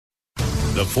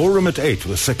The Forum at 8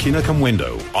 with Sakina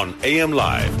Kamwendo on AM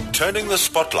Live, turning the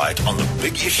spotlight on the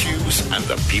big issues and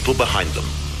the people behind them.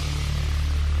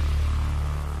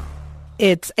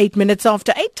 It's 8 minutes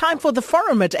after 8, time for the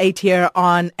Forum at 8 here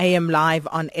on AM Live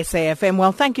on SAFM.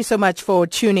 Well, thank you so much for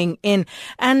tuning in.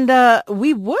 And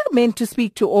we were meant to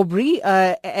speak to Aubrey,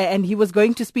 and he was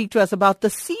going to speak to us about the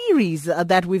series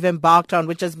that we've embarked on,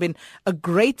 which has been a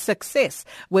great success,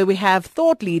 where we have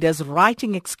thought leaders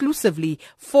writing exclusively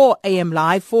for AM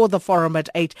Live, for the Forum at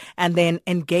 8, and then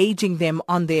engaging them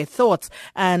on their thoughts.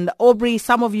 And Aubrey,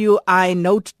 some of you, I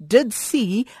note, did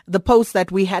see the post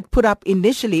that we had put up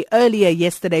initially earlier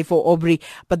yesterday for Aubrey,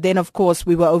 but then of course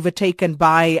we were overtaken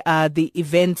by the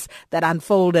events that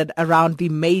unfolded around the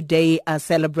May Day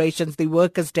celebrations, the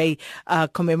Workers' Day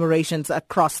commemorations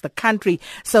across the country.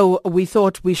 So we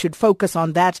thought we should focus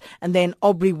on that, and then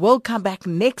Aubrey will come back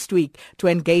next week to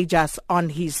engage us on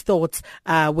his thoughts.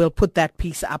 We'll put that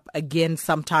piece up again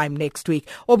sometime next week.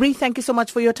 Aubrey, thank you so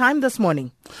much for your time this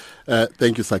morning.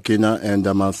 Thank you, Sakina, and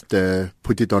I must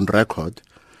put it on record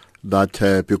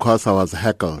that because I was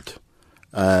heckled,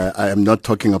 I am not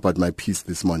talking about my piece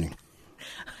this morning.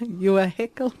 You were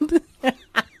heckled?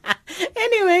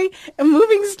 Anyway,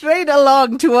 moving straight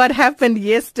along to what happened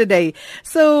yesterday.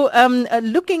 So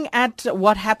looking at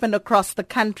what happened across the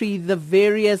country, the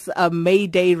various May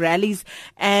Day rallies,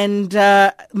 and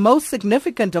most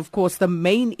significant, of course, the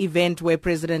main event where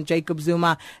President Jacob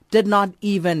Zuma did not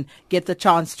even get the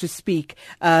chance to speak.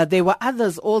 There were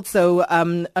others also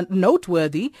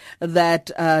noteworthy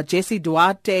that Jesse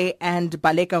Duarte and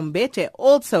Baleka Mbete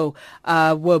also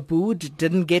were booed,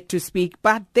 didn't get to speak.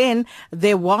 But then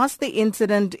there was the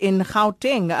incident in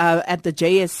Gauteng at the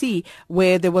JSC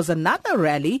where there was another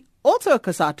rally, also a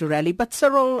COSATU rally, but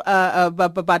Cyril,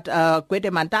 Gwede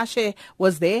Mantashe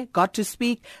was there, got to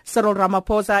speak. Cyril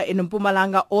Ramaphosa in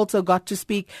Mpumalanga also got to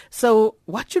speak. So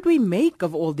what should we make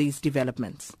of all these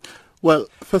developments? Well,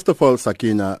 first of all,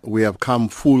 Sakina, we have come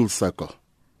full circle.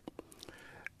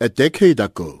 A decade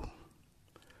ago,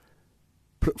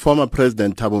 former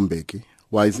President Thabo Mbeki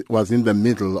was in the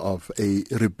middle of a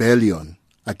rebellion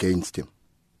against him.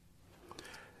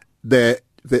 The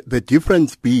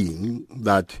difference being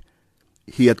that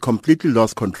he had completely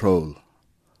lost control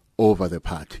over the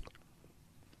party.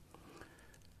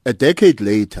 A decade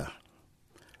later,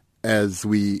 as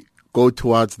we go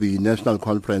towards the National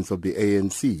Conference of the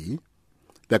ANC,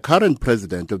 the current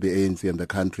president of the ANC in the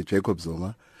country, Jacob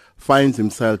Zuma, finds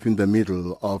himself in the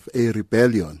middle of a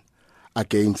rebellion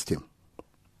against him.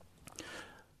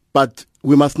 But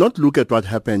we must not look at what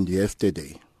happened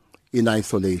yesterday in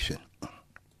isolation.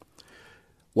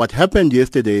 What happened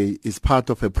yesterday is part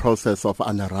of a process of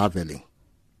unraveling.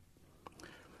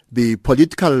 The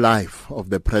political life of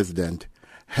the president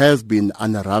has been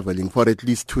unraveling for at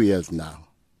least 2 years now.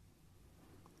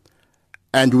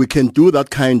 And we can do that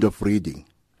kind of reading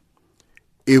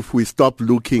if we stop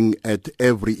looking at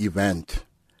every event,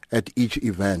 at each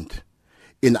event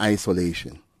in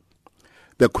isolation.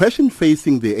 The question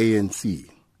facing the ANC,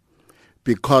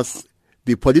 because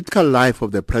the political life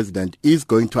of the president is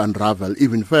going to unravel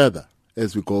even further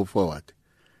as we go forward,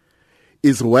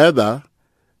 is whether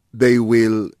they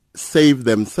will save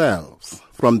themselves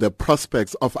from the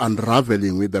prospects of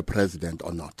unraveling with the president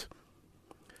or not.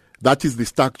 That is the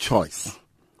stark choice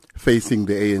facing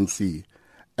the ANC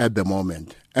at the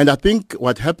moment. And I think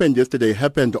what happened yesterday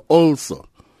happened also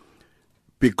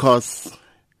because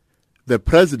the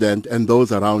president and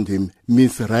those around him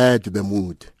misread the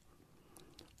mood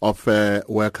of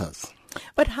workers.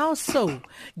 But how so,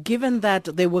 given that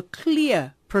there were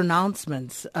clear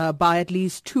pronouncements by at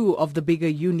least two of the bigger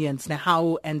unions,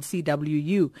 NEHAWU and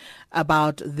CWU,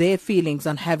 about their feelings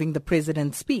on having the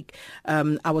president speak?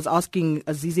 I was asking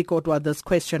Zizi Kotwa this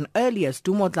question earlier.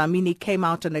 Dumo Dlamini came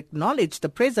out and acknowledged, the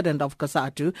president of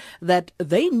COSATU, that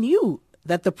they knew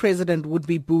that the president would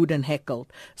be booed and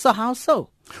heckled. So how so?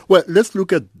 Well, let's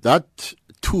look at that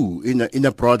too in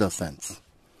a broader sense.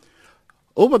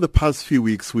 Over the past few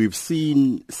weeks, we've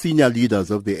seen senior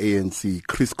leaders of the ANC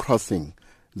crisscrossing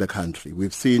the country.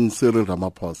 We've seen Cyril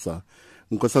Ramaphosa,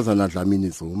 Nkosazana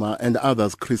Dlamini Zuma, and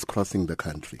others crisscrossing the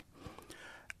country.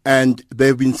 And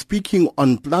they've been speaking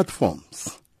on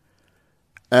platforms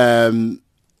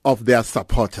of their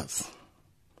supporters,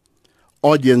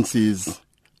 audiences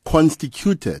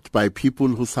constituted by people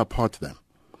who support them.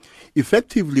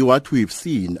 Effectively, what we've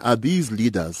seen are these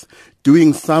leaders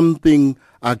doing something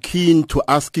akin to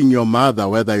asking your mother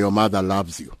whether your mother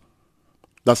loves you.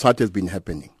 That's what has been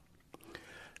happening.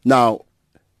 Now,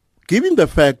 given the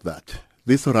fact that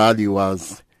this rally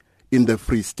was in the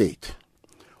Free State,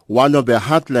 one of the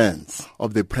heartlands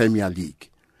of the Premier League,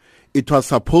 it was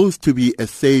supposed to be a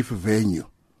safe venue.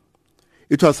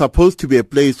 It was supposed to be a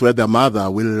place where the mother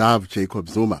will love Jacob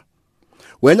Zuma.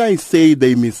 When I say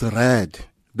they misread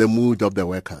the mood of the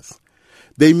workers,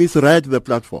 they misread the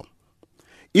platform.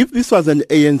 If this was an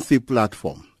ANC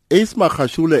platform, Ace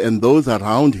Magashule and those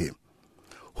around him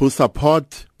who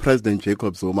support President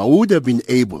Jacob Zuma would have been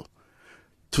able,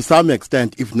 to some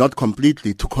extent, if not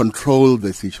completely, to control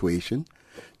the situation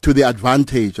to the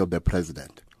advantage of the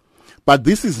president. But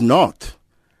this is not,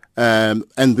 and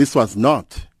this was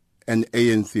not, an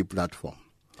ANC platform.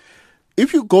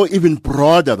 If you go even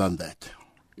broader than that,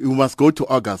 you must go to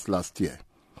August last year.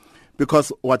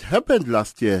 Because what happened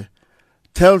last year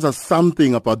tells us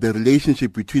something about the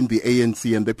relationship between the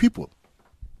ANC and the people.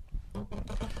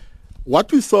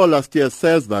 What we saw last year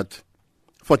says that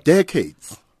for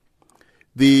decades,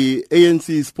 the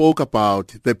ANC spoke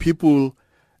about the people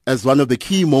as one of the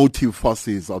key motive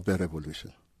forces of the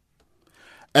revolution.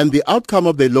 And the outcome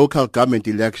of the local government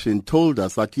election told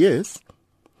us that, yes,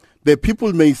 the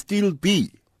people may still be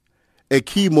a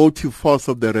key motive force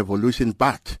of the revolution,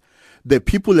 but the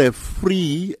people have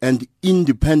free and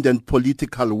independent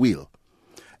political will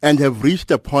and have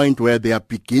reached a point where they are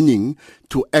beginning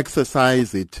to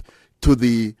exercise it to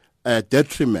the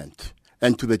detriment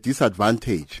and to the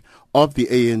disadvantage of the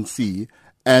ANC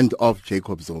and of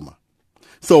Jacob Zuma.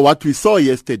 So what we saw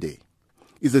yesterday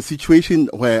is a situation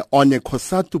where on a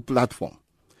COSATU platform,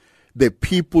 the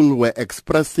people were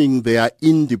expressing their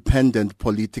independent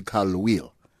political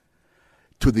will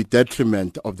to the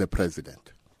detriment of the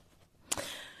president.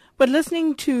 But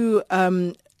listening to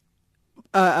Ace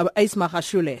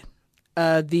Magashule,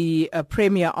 the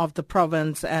Premier of the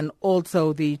province and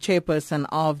also the Chairperson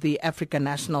of the African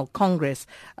National Congress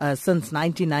since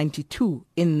 1992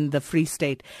 in the Free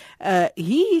State,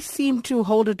 he seemed to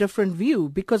hold a different view,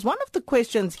 because one of the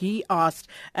questions he asked,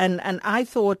 and I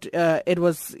thought it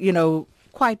was,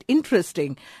 quite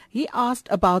interesting, he asked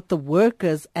about the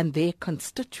workers and their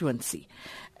constituency.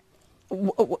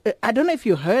 I don't know if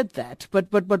you heard that, but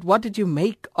what did you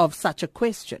make of such a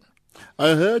question?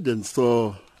 I heard and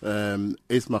saw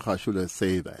Ace Magashule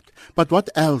say that. But what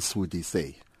else would he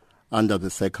say under the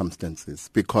circumstances?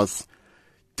 Because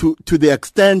to the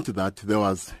extent that there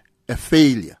was a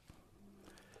failure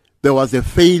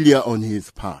on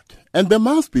his part. And there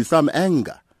must be some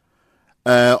anger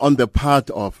on the part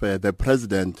of the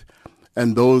president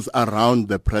and those around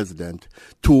the president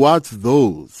towards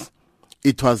those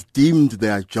it was deemed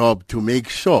their job to make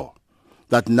sure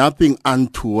that nothing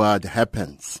untoward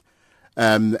happens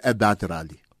at that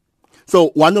rally. So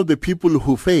one of the people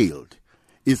who failed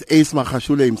is Ace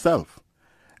Magashule himself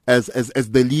as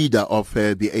the leader of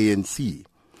the ANC.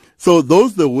 So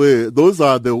those were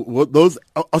the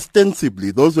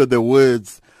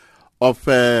words of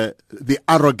the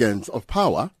arrogance of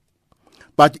power,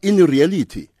 but in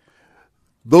reality,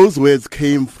 those words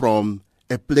came from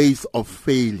a place of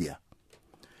failure.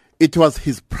 It was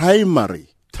his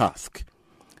primary task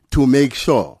to make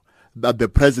sure that the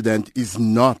president is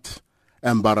not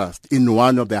embarrassed in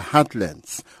one of the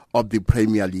heartlands of the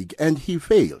Premier League, and he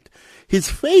failed.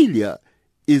 His failure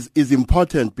is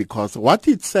important because what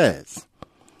it says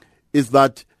is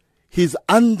that his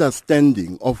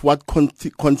understanding of what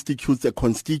constitutes a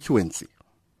constituency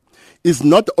is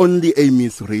not only a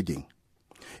misreading.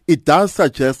 It does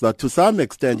suggest that to some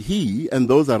extent he and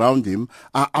those around him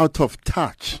are out of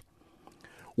touch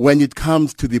when it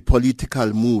comes to the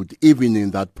political mood, even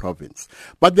in that province.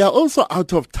 But they are also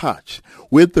out of touch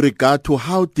with regard to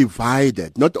how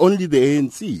divided not only the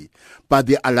ANC, but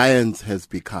the alliance has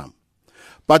become.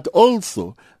 But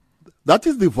also, that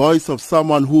is the voice of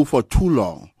someone who for too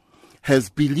long has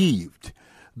believed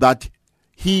that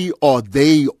he or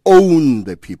they own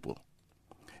the people.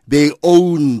 They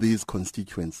own these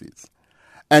constituencies.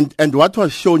 And what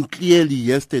was shown clearly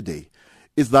yesterday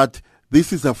is that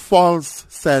this is a false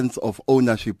sense of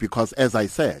ownership because, as I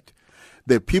said,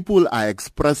 the people are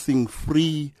expressing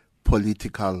free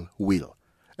political will,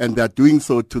 and they're doing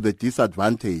so to the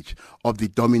disadvantage of the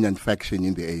dominant faction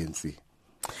in the ANC.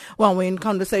 Well, we're in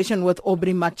conversation with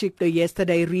Aubrey Matshiqi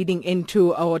yesterday, reading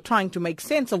into or trying to make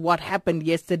sense of what happened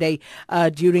yesterday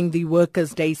during the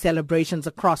Workers' Day celebrations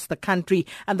across the country.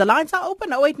 And the lines are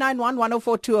open, 0891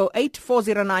 104 208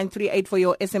 40938 for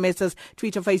your SMSs.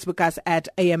 Tweet or Facebook us at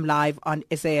AM Live on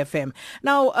SAFM.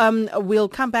 Now, we'll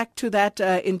come back to that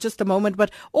in just a moment. But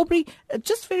Aubrey,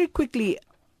 just very quickly,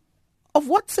 of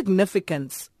what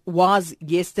significance was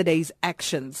yesterday's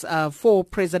actions for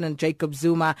President Jacob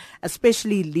Zuma,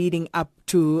 especially leading up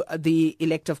to the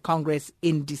elective Congress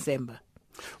in December?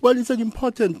 Well, it's an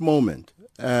important moment.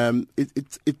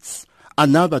 It's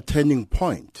another turning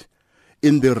point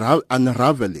in the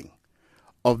unraveling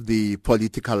of the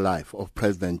political life of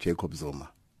President Jacob Zuma.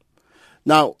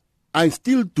 Now, I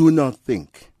still do not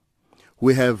think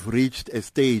we have reached a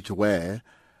stage where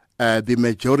the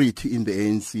majority in the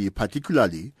ANC,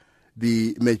 particularly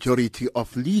the majority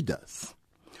of leaders,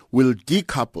 will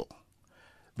decouple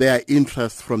their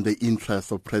interests from the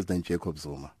interests of President Jacob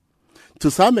Zuma.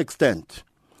 To some extent,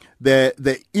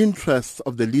 the interests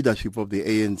of the leadership of the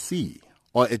ANC,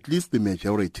 or at least the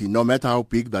majority, no matter how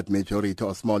big that majority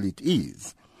or small it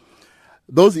is,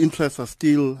 those interests are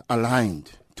still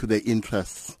aligned to the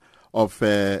interests of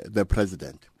the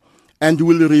president, and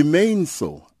will remain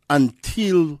so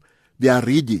until their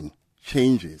reading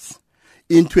changes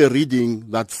into a reading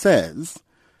that says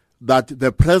that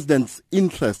the president's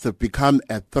interests have become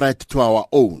a threat to our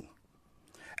own.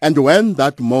 And when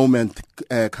that moment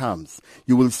comes,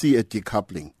 you will see a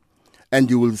decoupling, and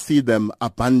you will see them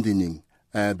abandoning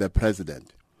the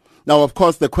president. Now, of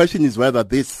course, the question is whether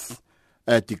this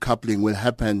decoupling will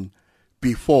happen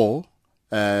before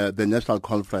the National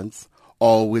Conference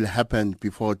or will happen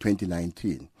before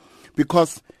 2019.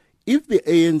 Because if the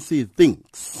ANC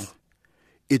thinks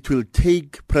it will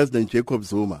take President Jacob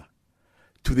Zuma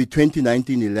to the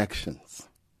 2019 elections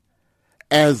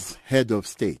as head of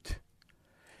state,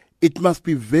 it must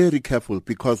be very careful,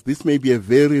 because this may be a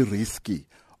very risky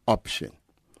option.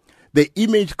 The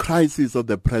image crisis of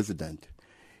the president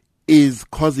is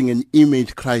causing an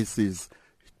image crisis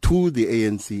to the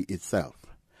ANC itself.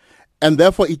 And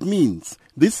therefore it means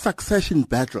this succession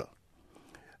battle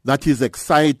that is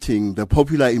exciting the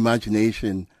popular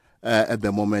imagination at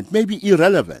the moment may be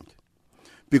irrelevant,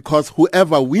 because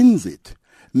whoever wins it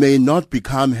may not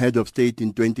become head of state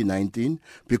in 2019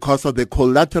 because of the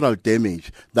collateral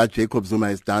damage that Jacob Zuma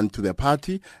has done to the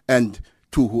party and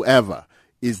to whoever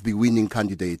is the winning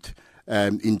candidate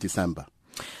in December.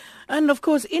 And of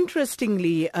course,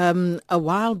 interestingly, a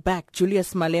while back,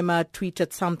 Julius Malema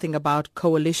tweeted something about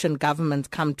coalition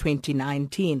government come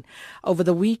 2019. Over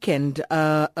the weekend,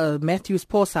 Matthew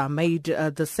Sposa made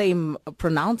the same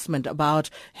pronouncement about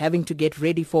having to get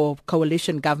ready for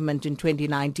coalition government in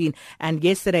 2019. And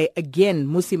yesterday, again,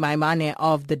 Musi Maimane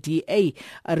of the DA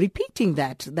repeating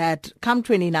that come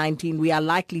 2019, we are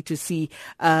likely to see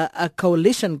a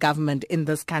coalition government in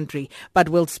this country. But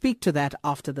we'll speak to that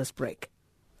after this break.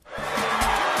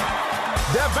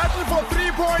 The battle for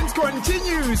 3 points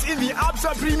continues in the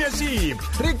Absa Premiership.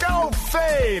 Rikao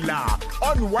Fela.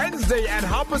 On Wednesday at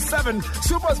 7:30,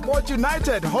 SuperSport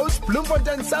United host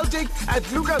Bloemfontein Celtic at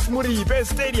Lucas Muribe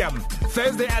Stadium.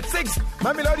 Thursday at 6,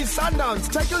 Mamelodi Sundowns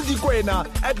tackle Dikwena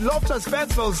at Loftus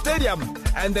Versfeld Stadium.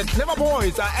 And the Clever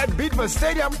Boys are at Bidvest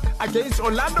Stadium against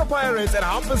Orlando Pirates at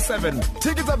 7:30.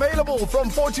 Tickets available from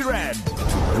 40 Rand.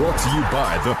 Brought to you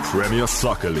by the Premier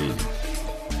Soccer League.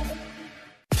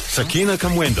 Sakina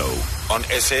Kamwendo on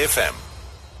SAFM.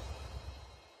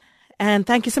 And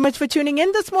thank you so much for tuning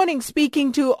in this morning,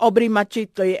 speaking to Aubrey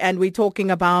Matshiqi, and we're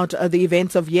talking about the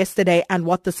events of yesterday and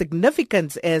what the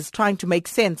significance is, trying to make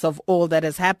sense of all that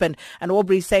has happened. And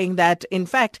Aubrey saying that, in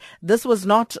fact, this was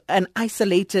not an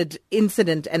isolated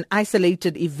incident, an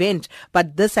isolated event,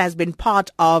 but this has been part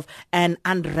of an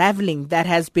unraveling that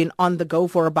has been on the go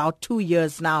for about 2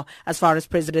 years now, as far as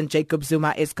President Jacob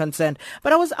Zuma is concerned.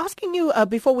 But I was asking you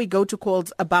before we go to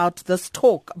calls about this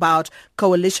talk about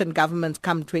coalition government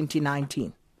come 2019.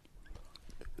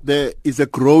 There is a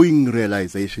growing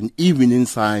realization, even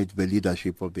inside the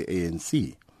leadership of the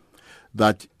ANC,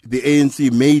 that the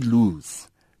ANC may lose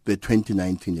the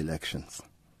 2019 elections.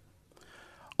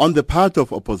 On the part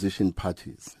of opposition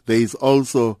parties, there is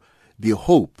also the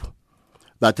hope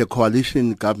that a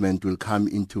coalition government will come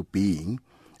into being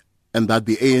and that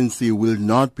the ANC will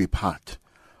not be part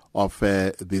of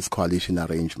this coalition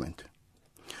arrangement.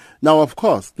 Now, of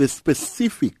course, the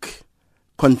specific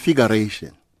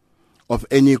configuration of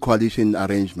any coalition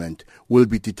arrangement will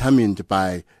be determined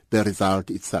by the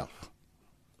result itself.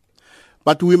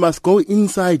 But we must go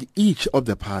inside each of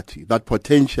the party that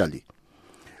potentially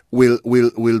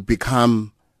will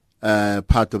become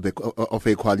part of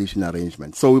a coalition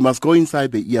arrangement. So we must go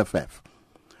inside the EFF.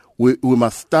 We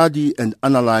must study and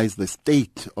analyze the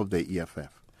state of the EFF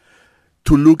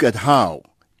to look at how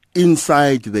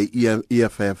inside the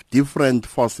EFF different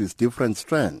forces, different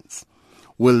strands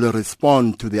will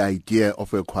respond to the idea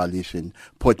of a coalition,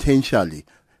 potentially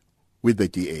with the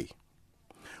DA.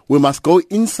 We must go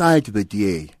inside the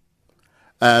DA.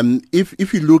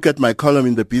 If you look at my column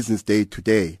in the Business Day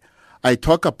today, I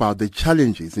talk about the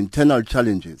challenges, internal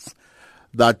challenges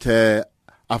that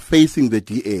are facing the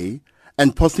DA,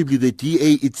 and possibly the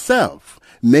DA itself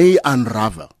may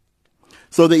unravel.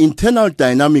 So the internal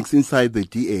dynamics inside the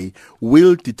DA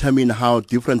will determine how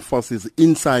different forces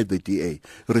inside the DA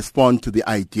respond to the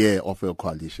idea of a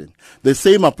coalition. The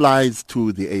same applies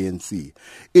to the ANC.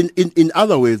 In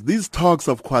other words, these talks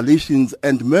of coalitions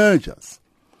and mergers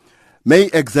may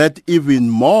exert even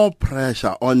more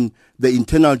pressure on the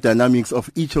internal dynamics of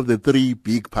each of the three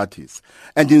big parties.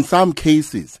 And in some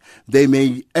cases, they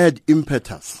may add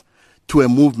impetus to a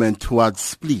movement towards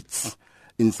splits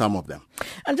in some of them.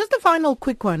 And just a final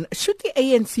quick one. Should the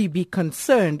ANC be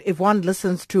concerned if one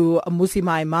listens to Mmusi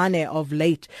Maimane of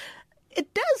late?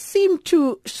 It does seem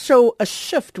to show a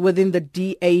shift within the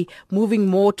DA moving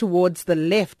more towards the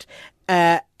left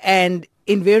and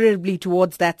invariably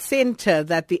towards that center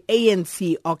that the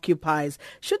ANC occupies.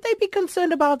 Should they be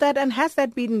concerned about that? And has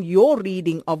that been your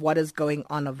reading of what is going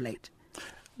on of late?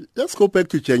 Let's go back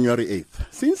to January 8th.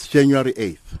 Since January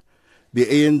 8th, the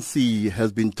ANC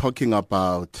has been talking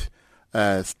about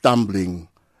stumbling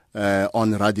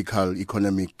on radical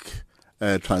economic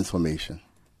transformation.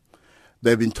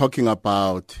 They've been talking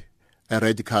about a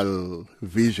radical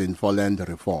vision for land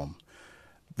reform.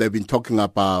 They've been talking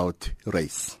about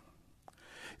race.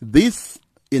 This,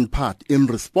 in part, in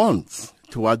response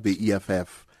to what the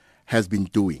EFF has been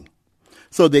doing.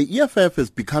 So the EFF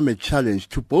has become a challenge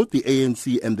to both the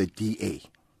ANC and the DA.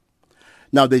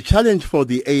 Now, the challenge for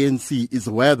the ANC is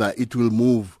whether it will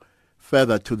move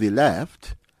further to the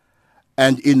left.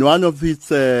 And in one of its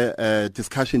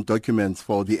discussion documents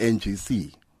for the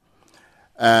NGC,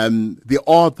 the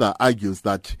author argues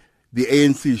that the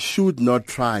ANC should not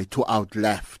try to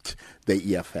out-left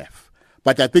the EFF.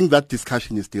 But I think that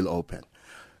discussion is still open.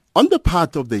 On the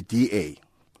part of the DA,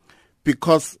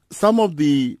 because some of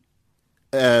the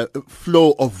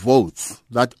flow of votes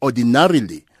that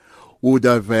ordinarily would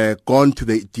have gone to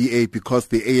the DA because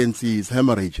the ANC is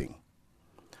hemorrhaging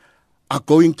are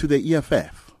going to the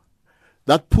EFF.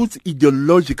 That puts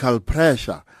ideological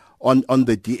pressure on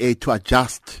the DA to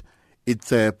adjust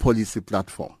its policy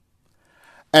platform.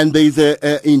 And there is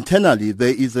internally,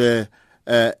 there is a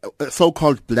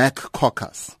so-called black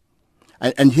caucus.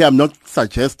 And here I'm not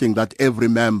suggesting that every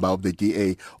member of the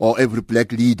DA or every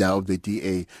black leader of the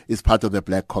DA is part of the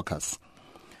black caucus.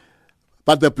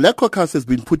 But the Black Caucus has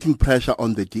been putting pressure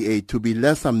on the DA to be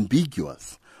less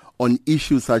ambiguous on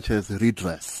issues such as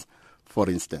redress, for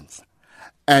instance.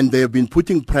 And they have been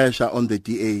putting pressure on the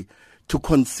DA to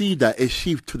consider a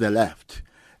shift to the left,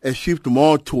 a shift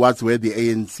more towards where the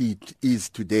ANC is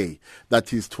today,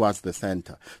 that is towards the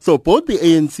center. So both the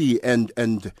ANC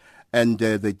and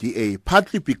the DA,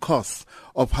 partly because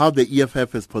of how the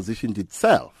EFF has positioned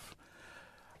itself,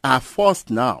 are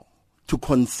forced now to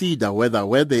consider whether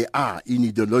where they are in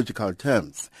ideological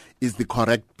terms is the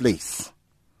correct place.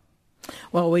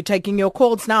 Well, we're taking your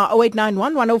calls now,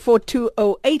 0891 104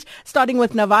 208, starting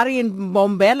with Navari in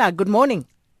Mbombela. Good morning.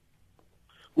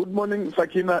 Good morning,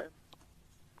 Sakina.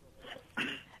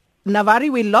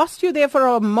 Navari, we lost you there for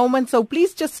a moment, so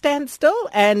please just stand still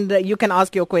and you can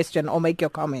ask your question or make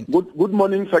your comment. Good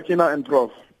morning, Sakina and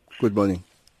Prof. Good morning.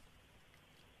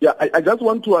 Yeah, I just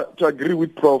want to agree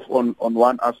with Prof on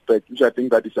one aspect, which I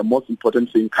think that is the most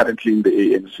important thing currently in the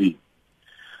ANC,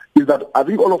 is that I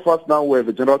think all of us now have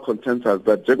a general consensus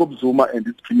that Jacob Zuma and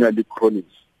his Premier League cronies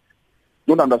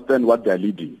don't understand what they're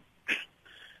leading.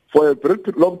 For a very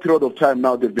long period of time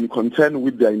now, they've been concerned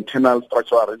with their internal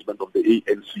structural arrangement of the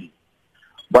ANC,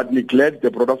 but neglect the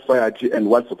broader society and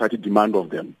what society demands of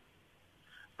them.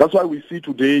 That's why we see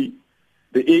today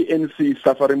the ANC is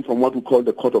suffering from what we call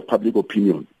the court of public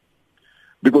opinion.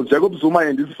 Because Jacob Zuma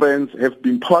and his friends have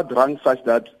been power drunk such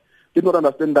that they don't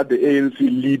understand that the ANC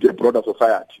lead a broader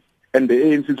society and the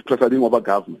ANC is presiding over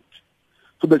government.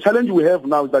 So the challenge we have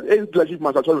now is that ANC leadership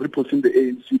must actually reposition the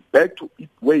ANC back to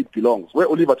where it belongs, where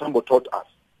Oliver Tambo taught us.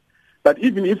 That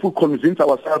even if we convince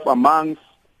ourselves amongst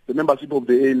the membership of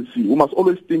the ANC, we must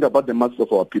always think about the masses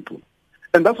of our people.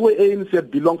 And that's where ANC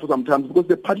belongs for some time, because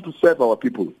they're party to serve our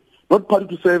people, not party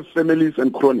to serve families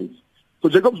and cronies. So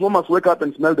Jacob Zuma must wake up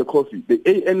and smell the coffee. The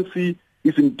ANC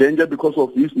is in danger because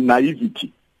of his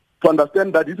naivety, to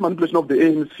understand that this manipulation of the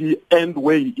ANC and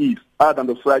where he is, other than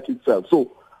the society itself.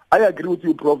 So I agree with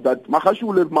you, Prof, that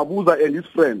Mahashule Mabuza and his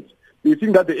friends, they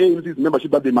think that the ANC's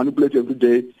membership that they manipulate every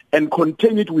day and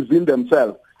contain it within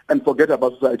themselves and forget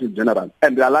about society in general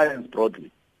and the alliance broadly.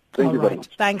 Thank you very much.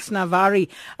 Thanks, Navari.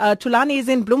 Tulani is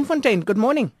in Bloemfontein. Good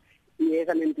morning. Yes,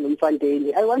 I'm in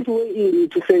Bloemfontein. I want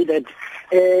to say that,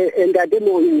 and the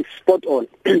demo is spot on.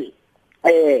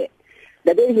 The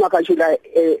day Makashula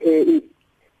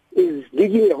is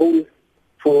digging a hole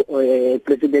for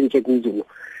President Jacob Zuma.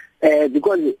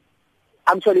 Because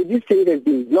actually this thing has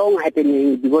been long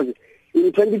happening, because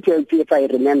in 2012, if I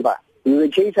remember, We will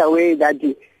chase away that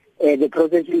the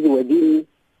processes were being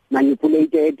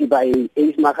manipulated by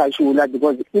Ace Makhashula,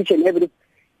 because each and every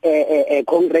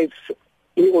Congress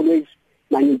always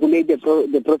manipulate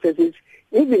the processes.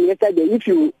 Even yesterday, if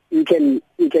you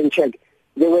can check,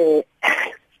 there were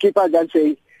skippers that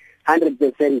say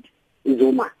 100%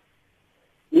 Zuma.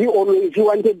 He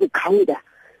wanted to counter,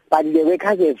 but the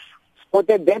workers have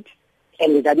spotted that,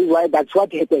 and that's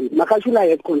what happened. Makhashula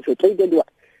has concentrated,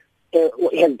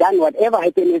 has done whatever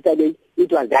happened yesterday.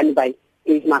 It was done by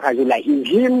Ace Makhashula. It's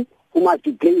him who must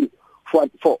be blamed for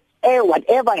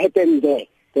whatever happened there.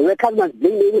 The workers must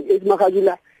blame Ace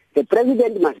Makhashula. The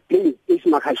president must blame Ace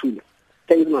Makhashula.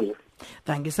 Thank you, Mama.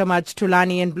 Thank you so much,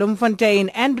 Tulani in Bloemfontein.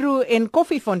 Andrew in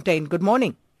Koffiefontein, good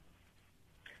morning.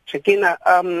 Shakina,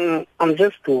 I'm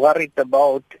just worried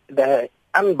about the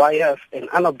unbiased and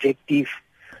unobjective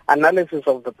analysis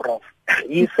of the Prof.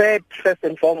 He said, first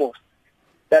and foremost,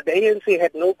 that the ANC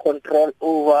had no control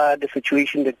over the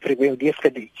situation that prevailed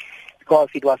yesterday because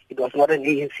it was not an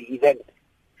ANC event.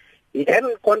 He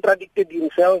then contradicted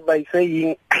himself by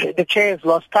saying the chair has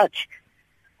lost touch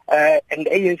and the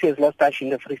ANC has lost touch in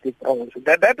the Free State province.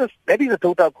 That is a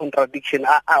total contradiction.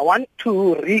 I want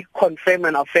to reconfirm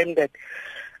and affirm that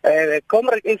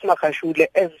Comrade Ace Makhashula,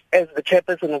 as the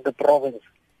chairperson of the province,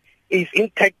 is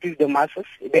intact with the masses.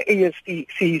 The ANC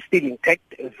is still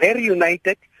intact, very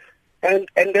united, and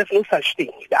there's no such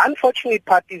thing. The unfortunate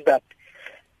part is that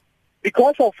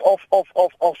because of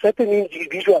certain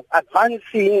individuals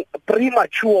advancing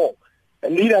premature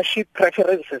leadership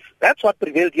preferences, that's what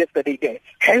prevailed yesterday there,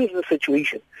 hence the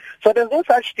situation. So there's no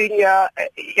such thing,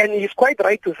 and he's quite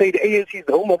right to say the ANC is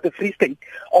the home of the Free State,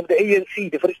 of the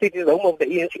ANC. The Free State is the home of the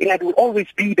ANC, and it will always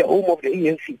be the home of the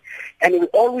ANC. And it will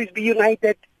always be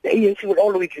united. The ANC will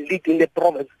always lead in the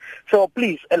province. So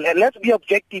please, let's be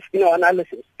objective in our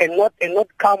analysis and not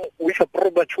come with a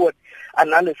premature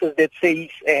analysis that says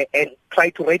and try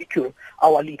to ridicule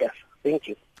our leaders. Thank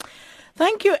you.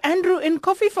 Thank you, Andrew in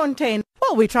Koffiefontein.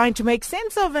 Well, we're trying to make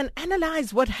sense of and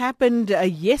analyze what happened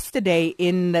yesterday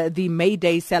in the May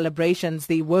Day celebrations,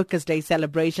 the Workers' Day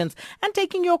celebrations, and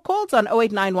taking your calls on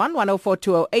 0891 104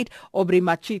 208. Aubrey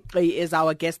Matshiqi is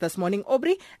our guest this morning.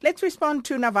 Aubrey, let's respond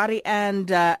to Navari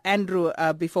and Andrew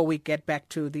before we get back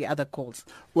to the other calls.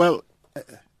 Well,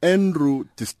 Andrew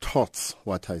distorts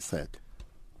what I said,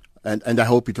 and I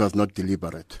hope it was not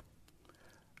deliberate.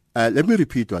 Let me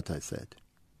repeat what I said.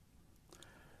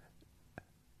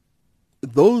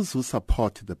 Those who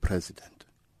support the president,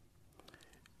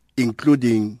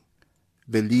 including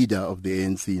the leader of the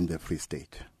ANC in the Free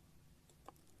State,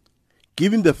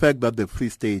 given the fact that the Free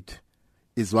State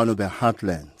is one of the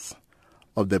heartlands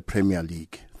of the Premier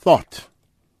League, thought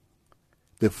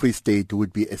the Free State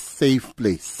would be a safe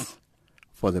place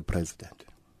for the president.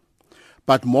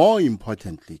 But more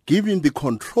importantly, given the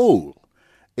control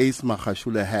Ace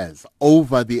Makhashula has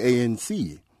over the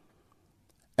ANC,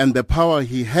 and the power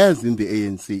he has in the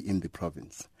ANC in the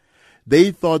province, they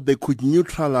thought they could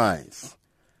neutralize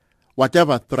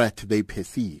whatever threat they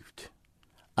perceived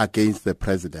against the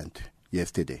president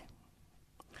yesterday.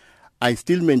 I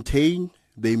still maintain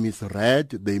they misread,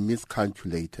 they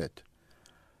miscalculated,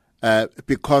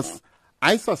 because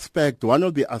I suspect one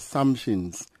of the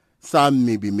assumptions some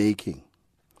may be making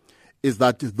is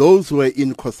that those who were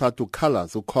in COSATU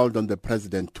colors who called on the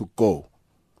president to go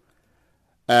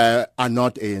are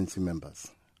not ANC members.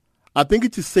 I think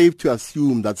it is safe to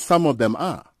assume that some of them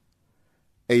are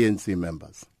ANC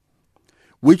members,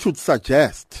 which would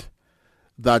suggest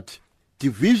that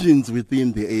divisions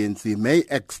within the ANC may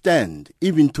extend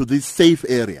even to this safe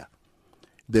area,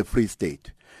 the Free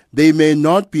State. They may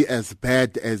not be as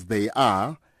bad as they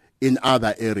are in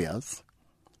other areas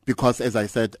because, as I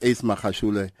said, Ace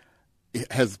Makhashula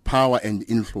has power and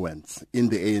influence in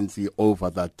the ANC over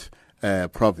that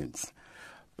province.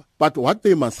 But what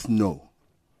they must know,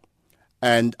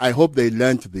 and I hope they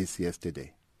learned this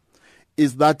yesterday,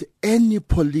 is that any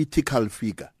political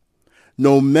figure,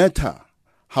 no matter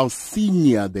how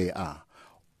senior they are,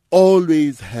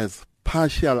 always has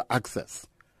partial access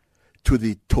to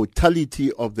the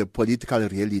totality of the political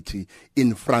reality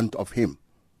in front of him.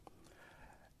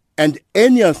 And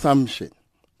any assumption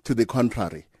to the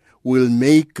contrary will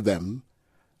make them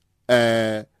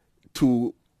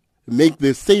to make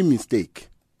the same mistake,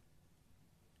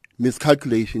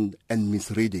 miscalculation and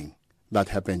misreading that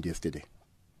happened yesterday.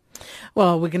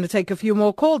 Well, we're going to take a few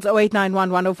more calls. 0891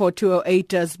 104 208.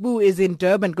 Zbu is in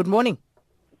Durban. Good morning.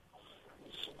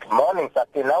 Morning,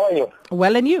 Sakina. How are you?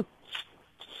 Well, and you?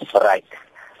 Right.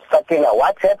 Sakina,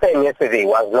 what happened yesterday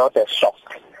was not a shock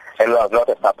and was not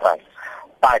a surprise.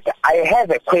 But I have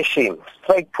a question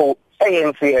straight to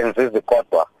ANC and Zizi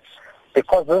Kodwa.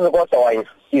 because this is what I was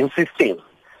insisting,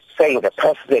 saying the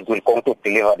president will come to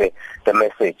deliver the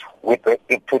message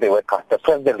to the workers. The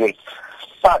president will.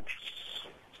 But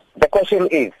the question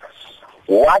is,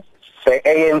 what the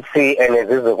ANC and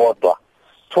Zizigodwa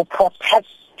to protect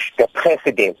the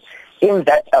president in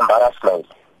that embarrassment?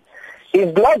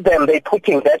 Is not them they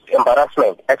putting that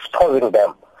embarrassment, exposing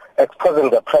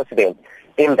the president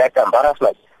in that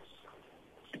embarrassment?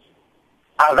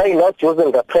 Are they not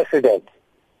using the president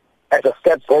as a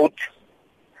scapegoat?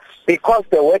 Because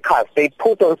the workers, they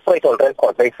put on straight on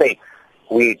record, they say,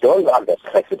 we don't want the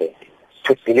president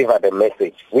to deliver the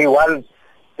message. We want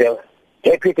the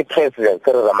Deputy President,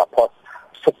 Cyril Ramaphosa,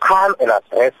 to come and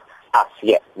address us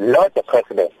here, not the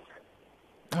president.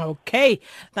 Okay.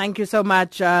 Thank you so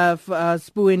much,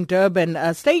 Spoo in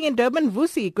Durban. Staying in Durban,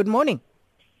 Vusi, good morning.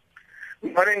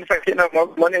 Good morning, Sakina.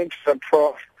 Good morning,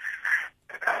 Prof.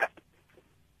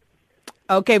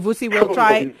 Okay, Vusi, we'll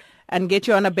try and get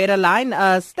you on a better line.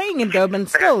 Staying in Durban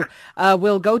still,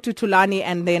 we'll go to Tulani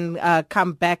and then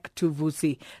come back to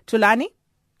Vusi. Tulani?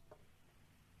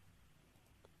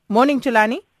 Morning,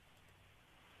 Tulani.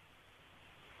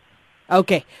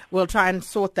 Okay, we'll try and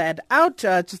sort that out.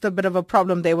 Just a bit of a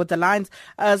problem there with the lines.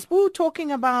 Spoo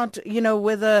talking about,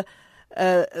 whether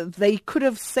they could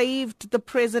have saved the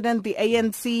president, the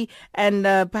ANC, and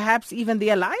perhaps even the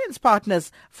alliance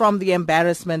partners from the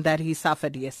embarrassment that he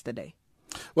suffered yesterday.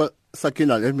 Well,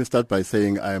 Sakina, let me start by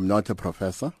saying I am not a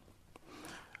professor.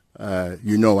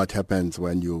 You know what happens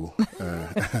when you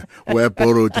wear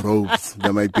borrowed robes.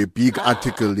 There might be a big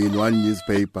article in one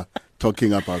newspaper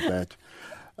talking about that.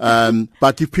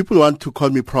 But if people want to call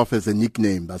me Prof as a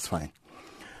nickname, that's fine.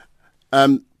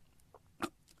 I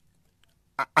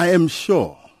am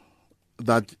sure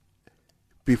that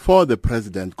before the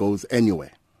president goes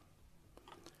anywhere,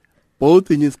 both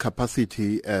in his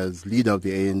capacity as leader of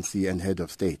the ANC and head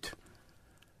of state,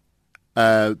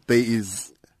 there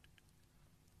is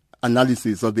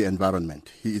analysis of the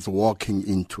environment he is walking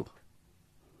into.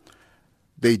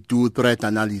 They do threat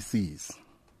analyses.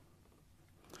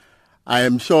 I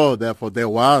am sure, therefore, there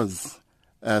was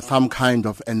some kind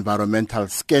of environmental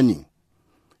scanning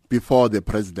before the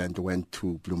president went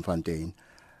to Bloemfontein.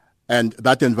 And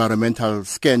that environmental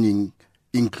scanning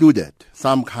included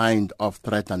some kind of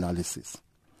threat analysis.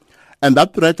 And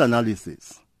that threat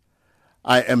analysis,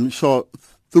 I am sure,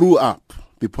 threw up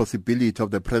the possibility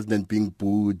of the president being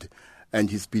booed and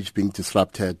his speech being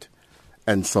disrupted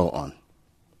and so on.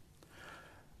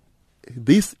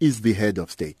 This is the head of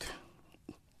state.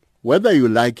 Whether you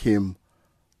like him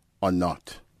or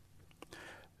not,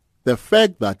 the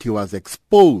fact that he was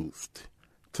exposed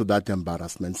to that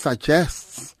embarrassment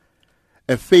suggests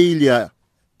a failure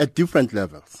at different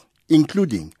levels,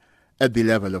 including at the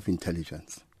level of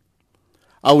intelligence.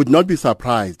 I would not be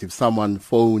surprised if someone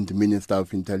phoned Minister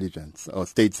of Intelligence or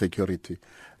State Security,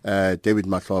 David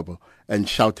Mahlobo, and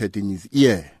shouted in his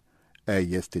ear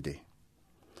yesterday.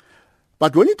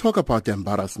 But when you talk about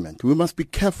embarrassment, we must be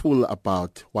careful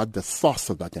about what the source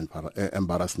of that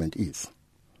embarrassment is.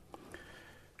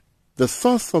 The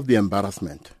source of the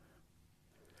embarrassment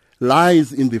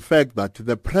lies in the fact that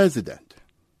the president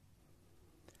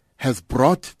has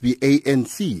brought the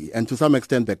ANC and to some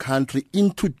extent the country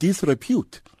into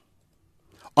disrepute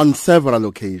on several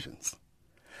occasions.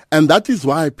 And that is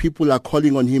why people are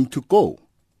calling on him to go.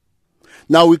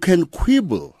 Now we can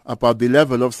quibble about the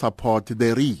level of support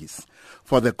there is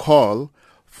for the call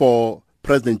for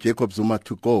President Jacob Zuma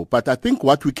to go. But I think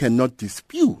what we cannot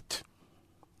dispute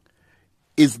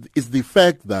is the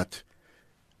fact that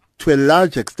to a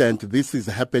large extent this is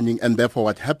happening, and therefore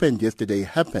what happened yesterday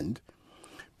happened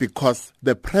because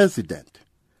the president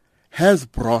has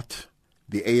brought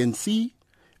the ANC,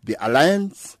 the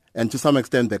alliance, and to some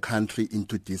extent the country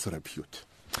into disrepute.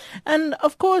 And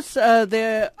of course,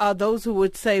 there are those who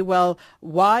would say, well,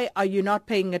 why are you not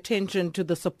paying attention to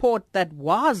the support that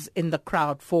was in the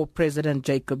crowd for President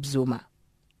Jacob Zuma?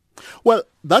 Well,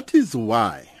 that is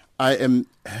why I am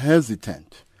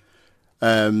hesitant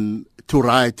to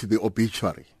write the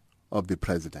obituary of the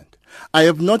president. I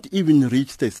have not even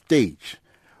reached a stage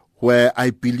where I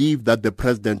believe that the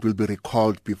president will be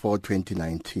recalled before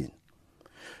 2019.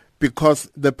 Because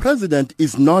the president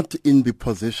is not in the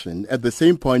position at the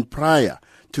same point prior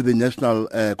to the National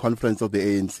Conference of the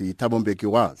ANC, Thabo Mbeki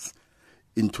was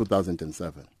in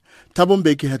 2007. Thabo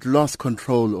Mbeki had lost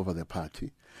control over the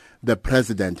party. The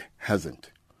president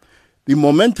hasn't. The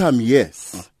momentum,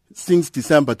 yes, since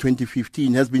December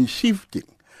 2015 has been shifting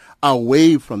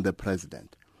away from the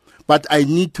president. But I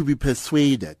need to be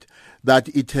persuaded that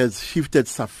it has shifted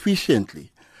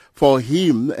sufficiently for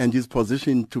him and his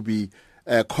position to be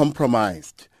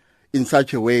compromised in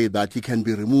such a way that he can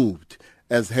be removed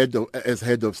as head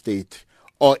of state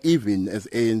or even as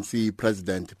ANC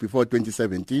president before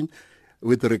 2017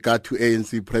 with regard to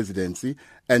ANC presidency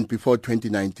and before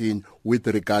 2019 with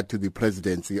regard to the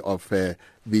presidency of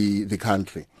the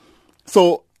country.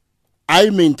 So I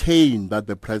maintain that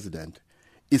the president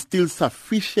is still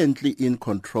sufficiently in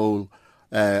control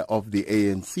of the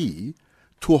ANC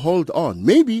to hold on,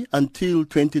 maybe until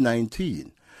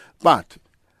 2019. But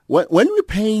when we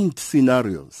paint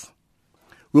scenarios,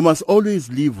 we must always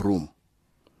leave room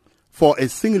for a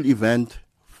single event,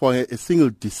 for a single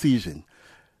decision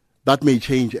that may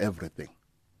change everything.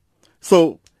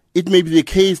 So it may be the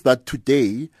case that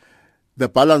today the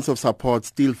balance of support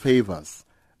still favors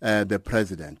the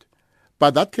president.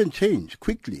 But that can change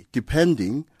quickly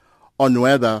depending on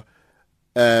whether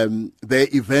there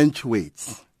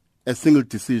eventuates a single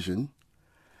decision,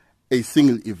 a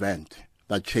single event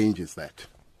that changes that.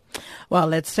 Well,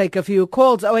 let's take a few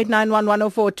calls.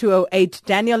 0891104208.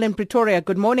 Daniel in Pretoria,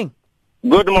 good morning.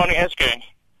 Good morning, SK.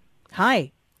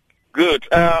 Hi. Good.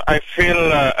 I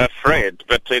feel afraid,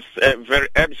 but it's very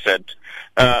absurd.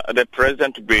 The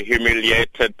president to be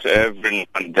humiliated every now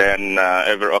and then,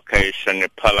 every occasion in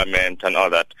parliament and all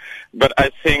that. But I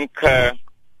think there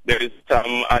is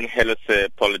some unhealthy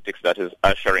politics that is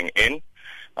ushering in,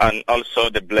 and also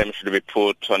the blame should be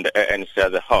put on the ANC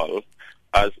as a whole,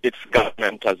 as its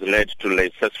government has led to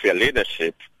laissez-faire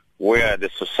leadership, where the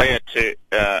society,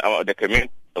 the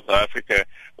community of South Africa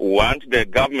want the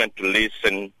government to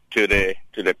listen to the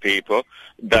people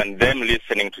than them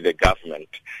listening to the government.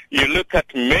 You look at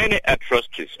many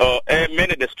atrocities or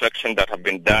many destructions that have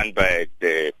been done by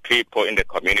the people in the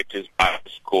communities,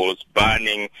 schools,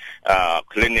 burning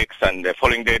clinics, and the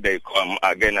following day they come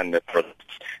again and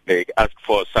they ask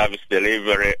for service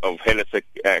delivery of health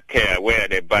care where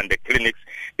they burn the clinics.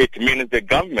 It means the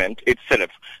government itself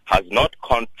has not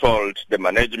controlled the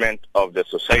management of the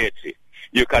society.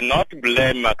 You cannot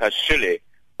blame Makashile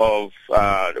of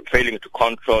failing to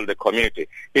control the community.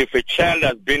 If a child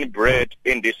has been bred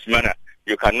in this manner,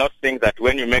 you cannot think that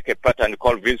when you make a pattern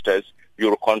call visitors, you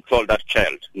will control that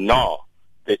child. No.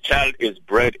 The child is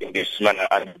bred in this manner,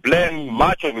 and blame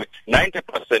much of it,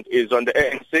 90%, is on the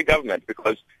ANC government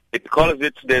because it calls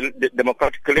it the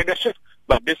democratic leadership,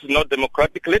 but this is not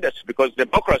democratic leadership because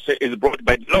democracy is brought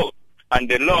by the law, and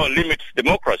the law limits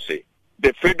democracy.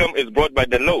 The freedom is brought by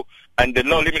the law, and the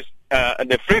law limits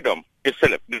the freedom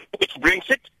itself. Which brings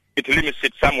it, it limits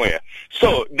it somewhere.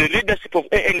 So the leadership of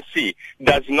ANC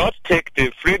does not take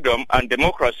the freedom and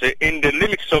democracy in the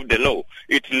limits of the law.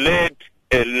 It led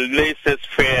a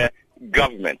laissez-faire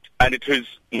government, and it is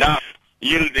now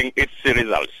yielding its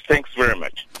results. Thanks very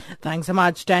much. Thanks so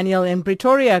much, Daniel in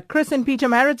Pretoria. Chris in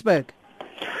Pietermaritzburg.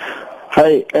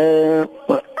 Hi.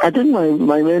 I think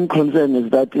my main concern is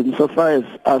that insofar as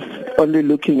us only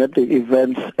looking at the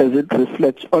events as it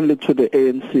reflects only to the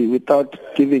ANC without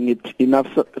giving it enough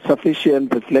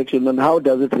sufficient reflection on how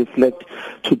does it reflect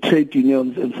to trade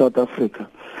unions in South Africa.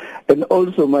 And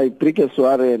also my biggest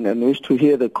worry and wish to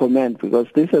hear the comment, because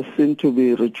this has seemed to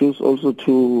be reduced also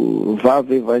to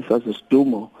VAVE versus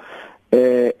DUMO.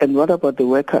 And what about the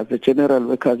workers, the general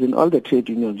workers in all the trade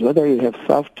unions, whether you have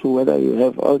SAFTU, whether you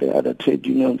have all the other trade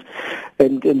unions,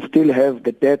 and still have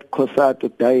the dead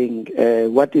COSATU dying,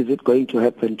 what is it going to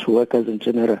happen to workers in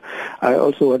general? I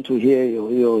also want to hear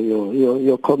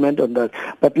your comment on that.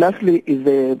 But lastly is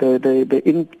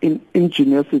the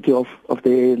ingenuity of the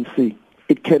ANC.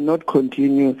 It cannot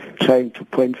continue trying to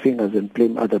point fingers and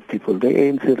blame other people. The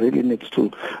ANC really needs to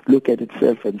look at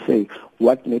itself and say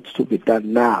what needs to be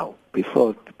done now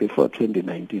before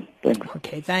 2019. Thanks.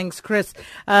 Okay, thanks, Chris.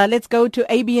 Let's go to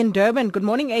AB in Durban. Good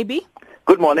morning, AB.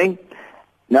 Good morning.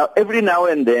 Now, every now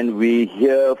and then we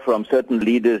hear from certain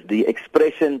leaders the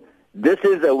expression, this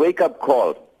is a wake-up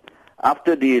call.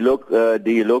 After the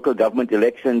local government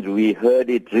elections, we heard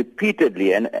it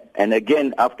repeatedly, and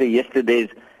again after yesterday's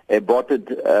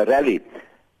aborted rally.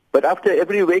 But after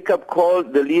every wake-up call,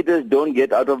 the leaders don't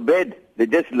get out of bed. They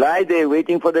just lie there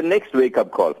waiting for the next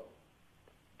wake-up call.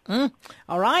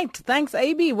 All right. Thanks,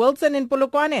 AB. Wilson in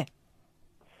Polokwane.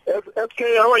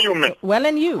 Okay, how are you, man? Well,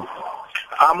 and you?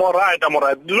 I'm all right.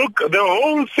 Look, the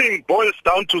whole thing boils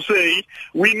down to say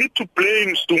we need to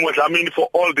blame Stu Dlamini for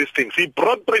all these things. He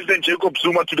brought President Jacob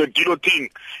Zuma to the guillotine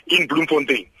in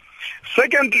Bloemfontein.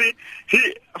 Secondly,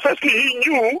 he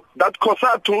knew that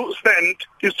COSATU stand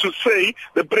is to say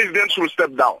the president should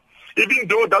step down, even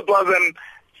though that was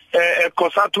a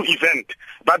COSATU event,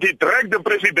 but he dragged the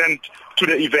president to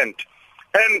the event.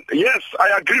 And yes,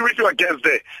 I agree with you against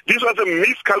there. This was a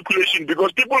miscalculation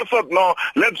because people thought, no,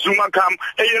 let Zuma come.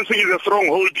 ANC is a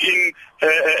stronghold in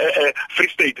Free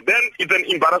State. Then it's an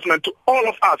embarrassment to all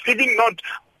of us, even not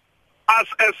us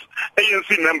as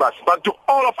ANC members, but to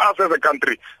all of us as a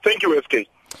country. Thank you, SK.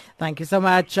 Thank you so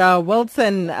much.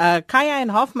 Wilson, Kaya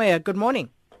and Hofmeyer, good morning.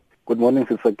 Good morning,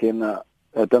 Sister Kena.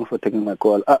 Thanks for taking my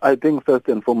call. I think first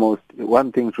and foremost,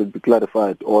 one thing should be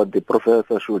clarified, or the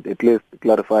professor should at least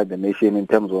clarify the nation in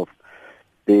terms of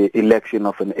the election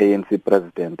of an ANC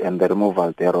president and the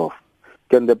removal thereof.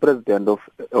 Can the president of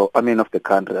the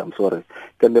country,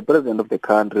 can the president of the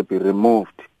country be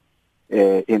removed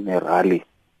in a rally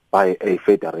by a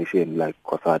federation like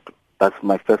COSATU? That's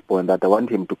my first point that I want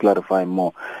him to clarify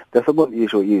more. The second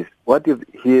issue is, what is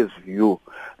his view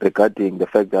regarding the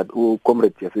fact that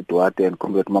Comrade Jesse Duarte and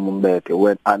Comrade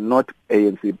Mamumbete are not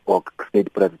ANC or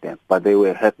state presidents, but they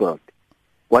were heckled?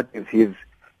 What is his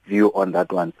view on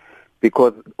that one?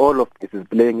 Because all of this is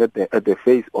playing at the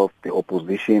face of the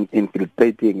opposition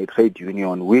infiltrating a trade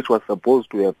union which was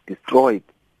supposed to have destroyed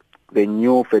the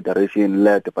new federation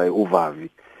led by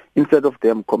Uvavi. Instead of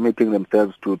them committing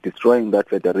themselves to destroying that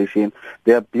federation,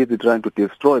 they are busy trying to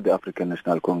destroy the African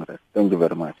National Congress. Thank you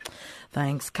very much.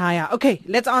 Thanks, Kaya. Okay,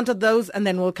 let's answer those and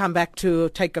then we'll come back to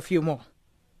take a few more.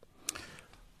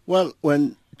 Well,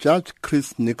 when Judge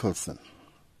Chris Nicholson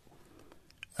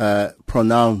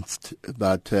pronounced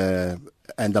that,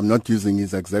 and I'm not using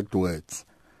his exact words,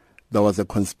 there was a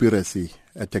conspiracy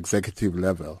at executive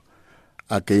level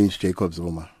against Jacob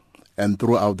Zuma and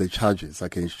threw out the charges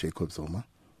against Jacob Zuma,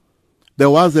 there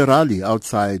was a rally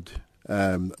outside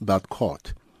that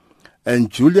court. And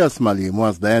Julius Malema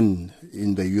was then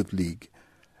in the Youth League,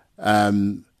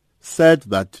 said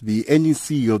that the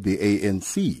NEC of the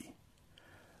ANC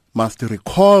must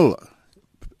recall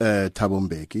Thabo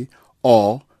Mbeki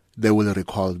or they will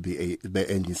recall the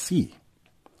NEC.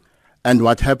 And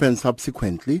what happened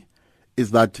subsequently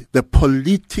is that the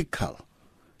political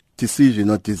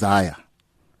decision or desire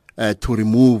to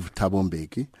remove Thabo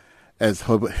Mbeki as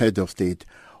head of state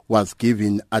was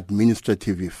given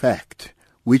administrative effect,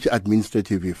 which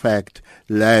administrative effect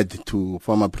led to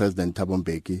former President Thabo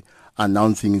Mbeki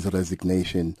announcing his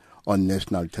resignation on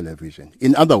national television.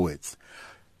 In other words,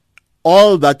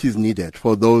 all that is needed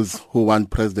for those who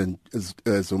want President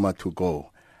Zuma to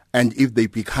go, and if they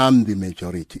become the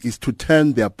majority, is to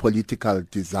turn their political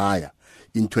desire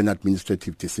into an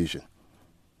administrative decision.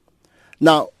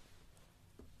 Now,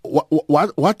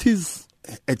 what is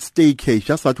at stake here,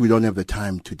 just that we don't have the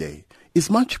time today, is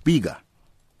much bigger.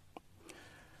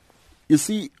 You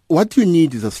see, what you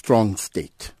need is a strong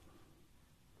state.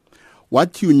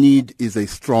 What you need is a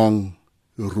strong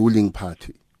ruling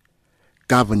party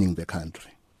governing the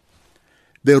country.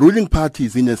 The ruling party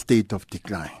is in a state of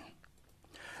decline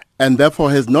and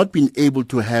therefore has not been able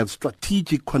to have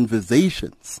strategic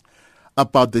conversations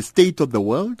about the state of the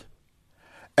world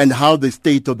and how the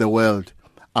state of the world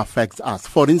affects us.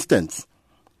 For instance,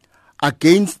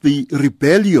 against the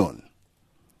rebellion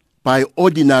by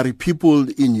ordinary people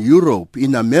in Europe,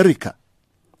 in America,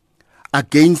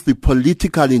 against the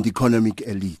political and economic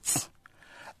elites,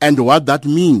 and what that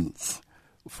means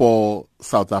for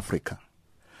South Africa.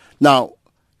 Now,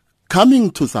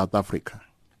 coming to South Africa,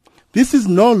 this is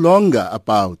no longer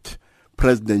about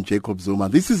President Jacob Zuma.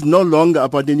 This is no longer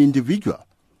about an individual.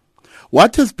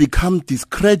 What has become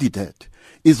discredited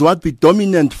is what the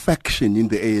dominant faction in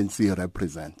the ANC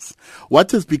represents.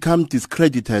 What has become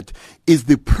discredited is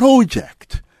the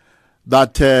project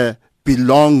that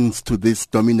belongs to this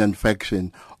dominant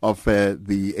faction of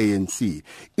the ANC.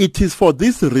 It is for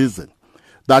this reason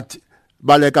that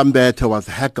Baleka Mbete was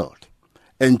heckled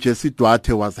and Jesse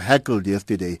Duarte was heckled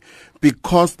yesterday,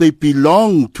 because they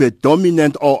belong to a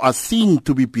dominant, or are seen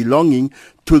to be belonging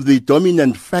to the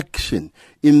dominant faction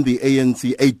in the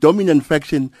ANC, a dominant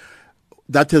faction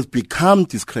that has become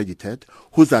discredited,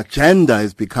 whose agenda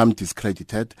has become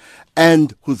discredited,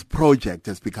 and whose project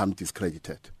has become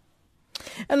discredited.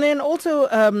 And then also,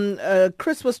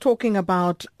 Chris was talking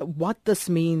about what this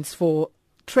means for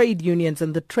trade unions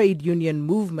and the trade union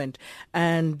movement,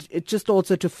 and it just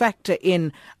also to factor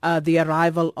in the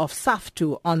arrival of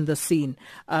SAFTU on the scene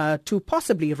to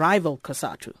possibly rival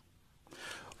COSATU.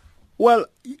 Well,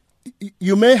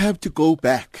 you may have to go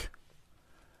back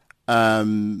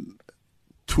to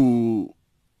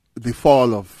the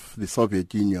fall of the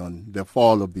Soviet Union, the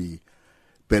fall of the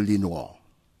Berlin Wall,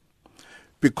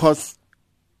 because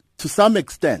to some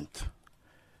extent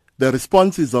the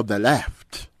responses of the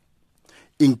left,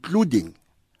 including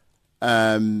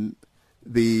the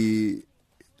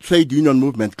trade union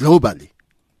movement globally,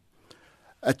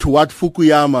 to what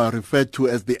Fukuyama referred to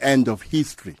as the end of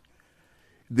history,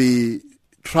 the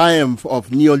triumph of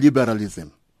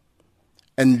neoliberalism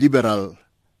and liberal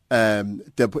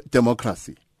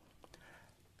democracy,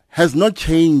 has not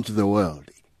changed the world.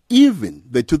 Even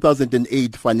the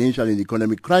 2008 financial and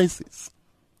economic crisis,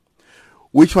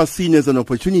 which was seen as an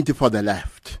opportunity for the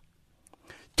left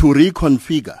to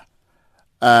reconfigure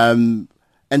and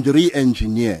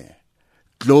re-engineer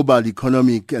global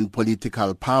economic and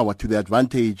political power to the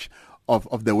advantage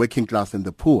of the working class and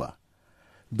the poor,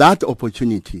 that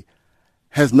opportunity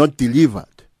has not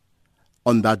delivered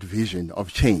on that vision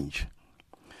of change.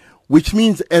 Which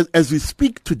means as we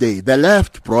speak today, the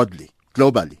left broadly,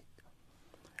 globally,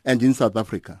 and in South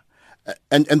Africa,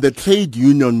 and the trade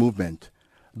union movement,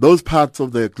 those parts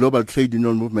of the global trade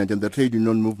union movement and the trade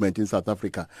union movement in South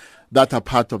Africa that are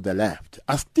part of the left,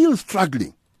 are still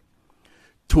struggling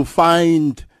to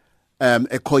find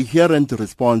a coherent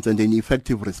response and an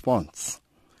effective response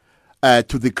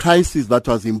to the crisis that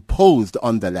was imposed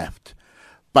on the left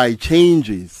by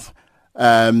changes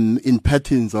in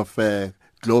patterns of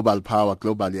global power,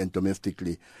 globally and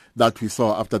domestically, that we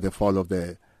saw after the fall of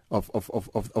the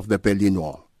Berlin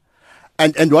Wall.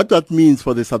 And what that means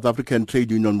for the South African trade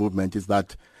union movement is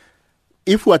that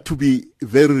if we are to be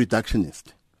very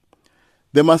reductionist,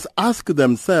 they must ask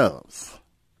themselves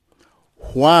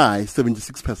why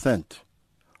 76%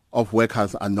 of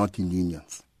workers are not in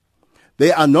unions.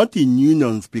 They are not in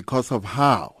unions because of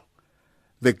how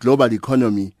the global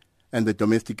economy and the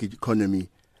domestic economy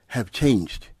have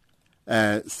changed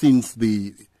since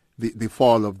the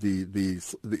fall of the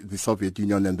Soviet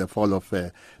Union and the fall of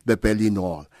the Berlin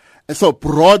Wall. And so,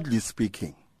 broadly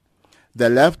speaking, the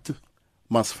left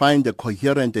must find a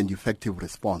coherent and effective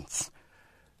response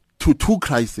to two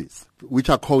crises which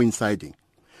are coinciding.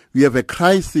 We have a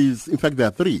crisis, in fact there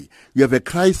are three. We have a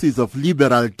crisis of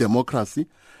liberal democracy,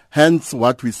 hence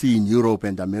what we see in Europe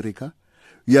and America.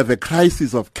 We have a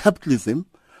crisis of capitalism,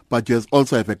 but you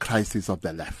also have a crisis of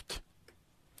the left.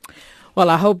 Well,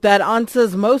 I hope that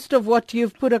answers most of what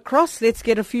you've put across. Let's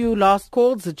get a few last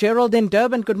calls. Gerald in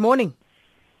Durban, good morning.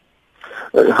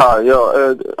 Hi,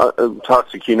 hi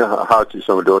Sakina, hi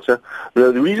to my daughter.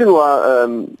 The reason why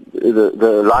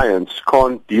the alliance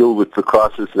can't deal with the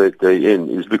crisis that they're in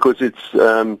is because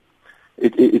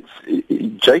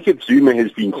Jacob Zuma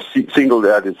has been singled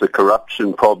out as a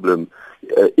corruption problem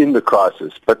in the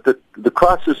crisis, but the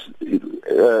crisis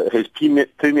has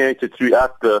permeated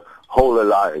throughout the whole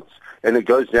alliance. And it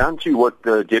goes down to what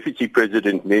the Deputy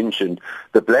President mentioned,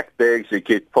 the black bags that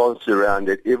get passed around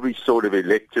at every sort of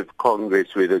elective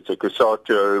Congress, whether it's a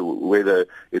COSATU, whether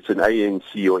it's an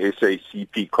ANC or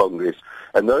SACP Congress.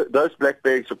 And those black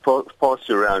bags are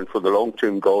passed around for the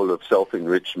long-term goal of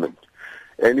self-enrichment.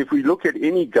 And if we look at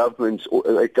any governments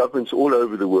all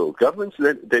over the world, governments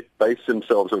that base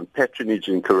themselves on patronage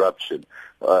and corruption,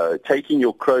 taking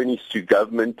your cronies to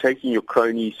government, taking your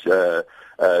cronies to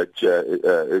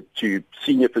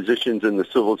senior positions in the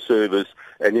civil service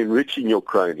and enriching your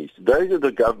cronies. Those are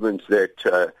the governments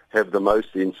that have the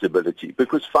most instability,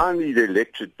 because finally the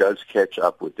electorate does catch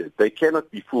up with it. They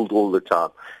cannot be fooled all the time.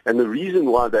 And the reason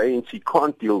why the ANC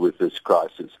can't deal with this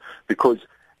crisis, because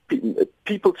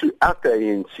people throughout the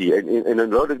ANC and a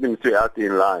lot of them throughout the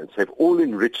alliance have all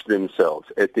enriched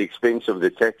themselves at the expense of the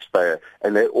taxpayer,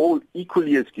 and they're all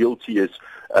equally as guilty as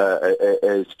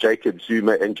Jacob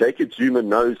Zuma, and Jacob Zuma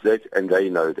knows that, and they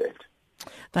know that.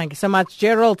 Thank you so much,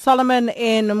 Gerald. Solomon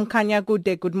in Mkhanya, good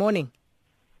day. Good morning.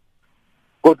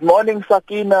 Good morning,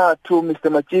 Sakina, to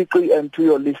Mr. Matshiqi and to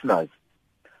your listeners.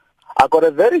 I got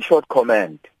a very short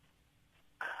comment.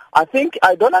 I think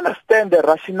I don't understand the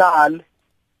rationale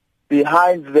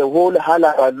behind the whole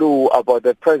hullabaloo about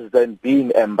the president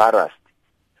being embarrassed.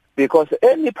 Because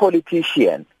any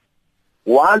politician,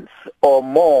 once or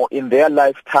more in their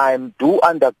lifetime, do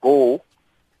undergo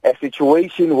a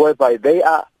situation whereby they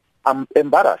are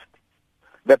embarrassed.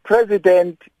 The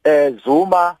President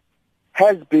Zuma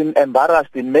has been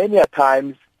embarrassed in many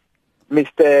times,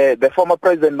 the former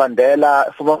President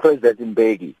Mandela, former President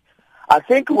Mbeki. I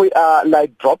think we are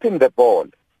like dropping the ball.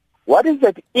 What is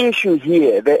the issue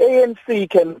here? The ANC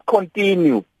can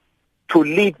continue to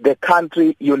lead the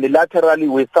country unilaterally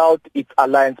without its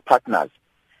alliance partners.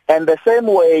 And the same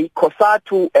way,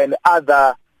 COSATU and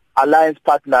other alliance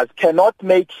partners cannot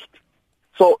make it.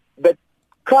 So the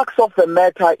crux of the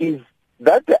matter is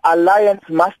that the alliance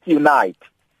must unite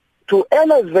to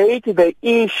elevate the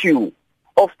issue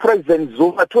of President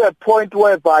Zuma to a point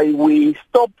whereby we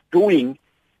stop doing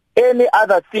any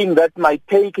other thing that might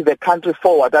take the country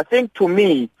forward. I think, to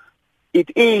me, it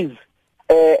is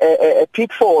a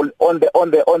pitfall on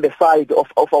the side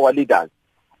of our leaders.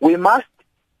 We must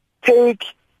take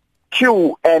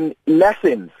cue and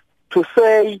lessons to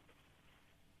say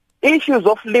issues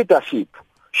of leadership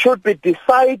should be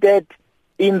decided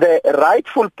in the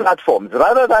rightful platforms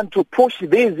rather than to push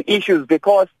these issues,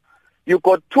 because you've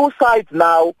got two sides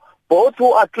now, both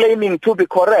who are claiming to be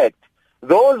correct.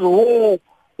 Those who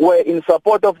were in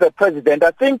support of the president,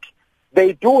 I think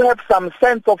they do have some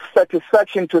sense of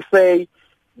satisfaction to say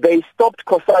they stopped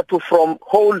COSATU from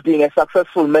holding a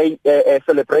successful May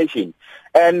celebration.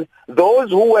 And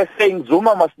those who were saying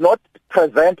Zuma must not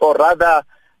present or rather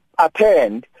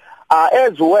attend are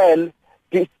as well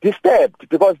disturbed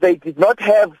because they did not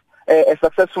have a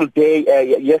successful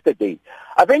day yesterday.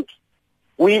 I think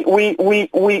we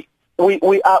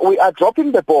are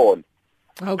dropping the ball.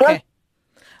 Okay.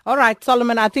 All right,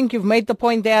 Solomon, I think you've made the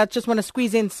point there. I just want to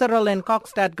squeeze in Cyril and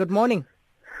Kokstad. Good morning.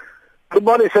 Good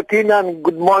morning, Sakina, and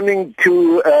good morning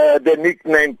to the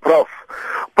nickname Prof.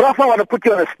 Prof, I want to put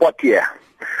you on the spot here.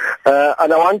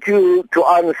 And I want you to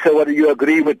answer whether you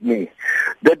agree with me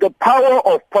that the power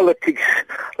of politics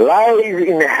lies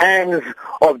in the hands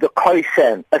of the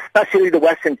Khoisan, especially the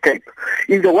Western Cape.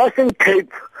 If the Western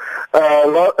Cape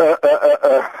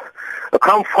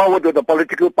come forward with the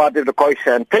political party of the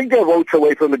Khoisan, take their votes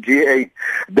away from the GA,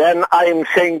 then I am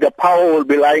saying the power will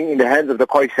be lying in the hands of the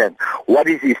Khoisan. What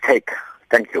is his take?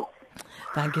 Thank you.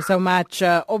 Thank you so much.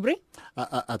 Aubrey?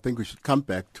 I think we should come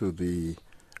back to the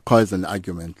Khoisan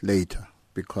argument later,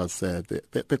 because the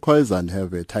Khoisan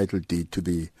have a title deed to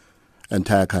the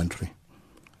entire country,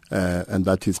 and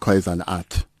that is Khoisan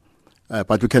art.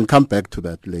 But we can come back to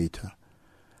that later.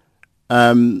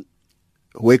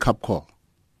 Wake-up call.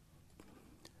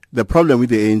 The problem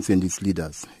with the ANC and its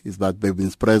leaders is that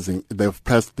they've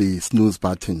pressed the snooze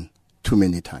button too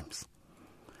many times.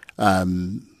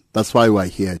 That's why we're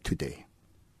here today.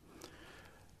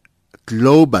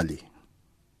 Globally,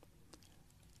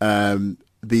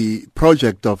 the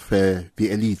project of the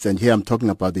elites, and here I'm talking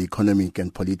about the economic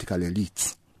and political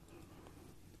elites,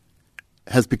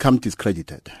 has become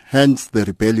discredited. Hence the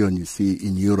rebellion you see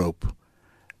in Europe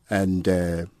and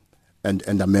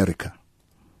America.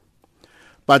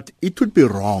 But it would be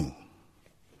wrong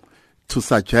to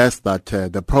suggest that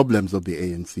the problems of the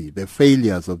ANC, the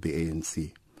failures of the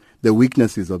ANC, the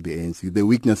weaknesses of the ANC, the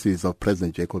weaknesses of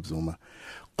President Jacob Zuma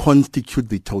constitute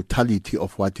the totality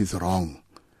of what is wrong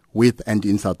with and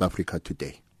in South Africa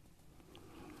today.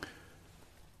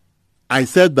 I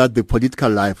said that the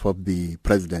political life of the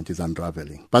president is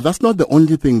unraveling, but that's not the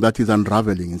only thing that is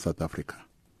unraveling in South Africa.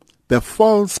 The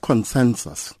false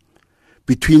consensus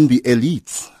between the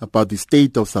elites about the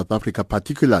state of South Africa,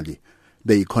 particularly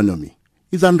the economy,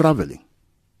 is unraveling.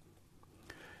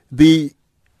 The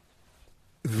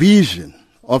vision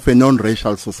of a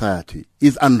non-racial society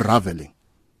is unraveling.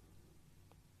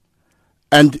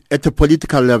 And at a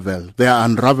political level, there are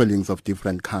unravelings of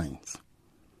different kinds.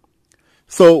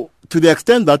 So, to the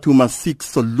extent that we must seek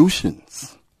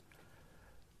solutions,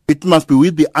 it must be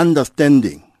with the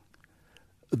understanding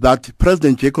that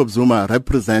President Jacob Zuma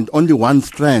represents only one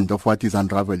strand of what is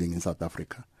unraveling in South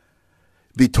Africa.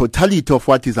 The totality of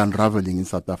what is unraveling in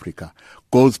South Africa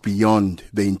goes beyond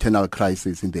the internal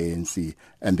crisis in the ANC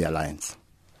and the alliance.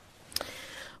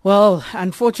 Well,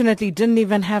 unfortunately, didn't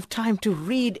even have time to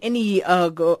read any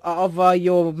of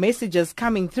your messages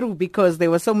coming through because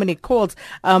there were so many calls.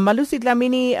 Malusi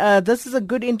Dlamini, this is a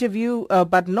good interview,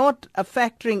 but not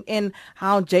factoring in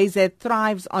how JZ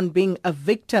thrives on being a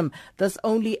victim. This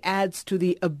only adds to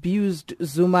the abused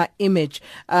Zuma image.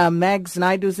 Mags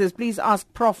Naidu says, please ask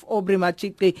Prof. Aubrey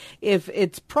Matshiqi if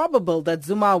it's probable that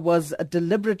Zuma was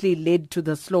deliberately led to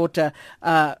the slaughter.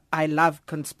 I love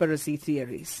conspiracy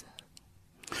theories.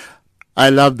 I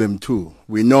love them too.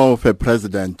 We know of a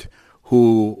president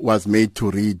who was made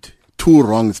to read 2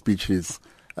 wrong speeches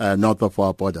north of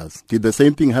our borders. Did the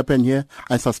same thing happen here?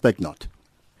 I suspect not.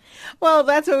 Well,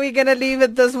 that's where we're going to leave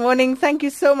it this morning. Thank you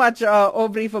so much,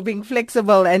 Aubrey, for being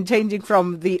flexible and changing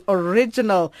from the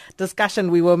original discussion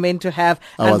we were meant to have.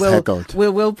 I was heckled.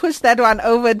 We'll push that one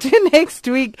over to next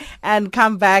week and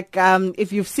come back.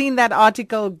 If you've seen that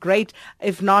article, great.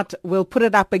 If not, we'll put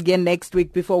it up again next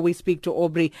week before we speak to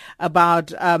Aubrey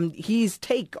about his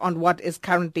take on what is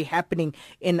currently happening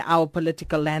in our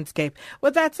political landscape.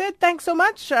 With that said, thanks so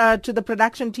much to the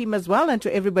production team as well and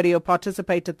to everybody who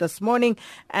participated this morning.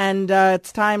 And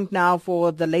it's time now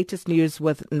for the latest news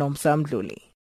with Nomsa Mdluli.